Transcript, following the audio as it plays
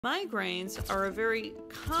Migraines are a very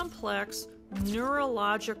complex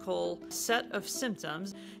neurological set of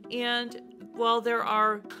symptoms, and while there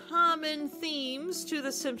are common themes to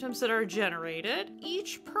the symptoms that are generated,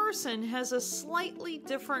 each person has a slightly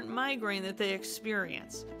different migraine that they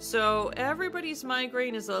experience. So everybody's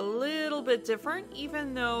migraine is a little bit different,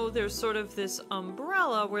 even though there's sort of this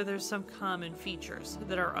umbrella where there's some common features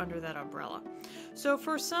that are under that umbrella. So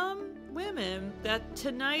for some women, that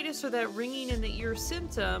tinnitus or that ringing in the ear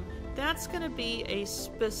symptom, that's going to be a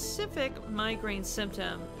specific migraine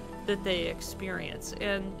symptom that they experience,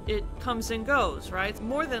 and it comes and goes, right?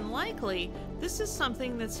 More than likely, this is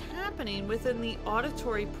something that's happening within the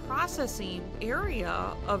auditory processing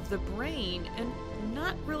area of the brain and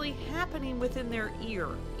not really happening within their ear,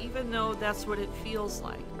 even though that's what it feels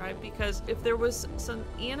like, right? Because if there was some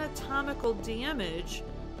anatomical damage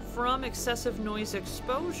from excessive noise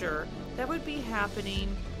exposure, that would be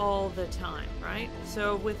happening all the time, right?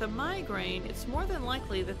 So with a migraine, it's more than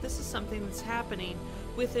likely that this is something that's happening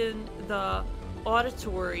within the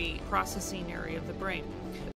auditory processing area of the brain.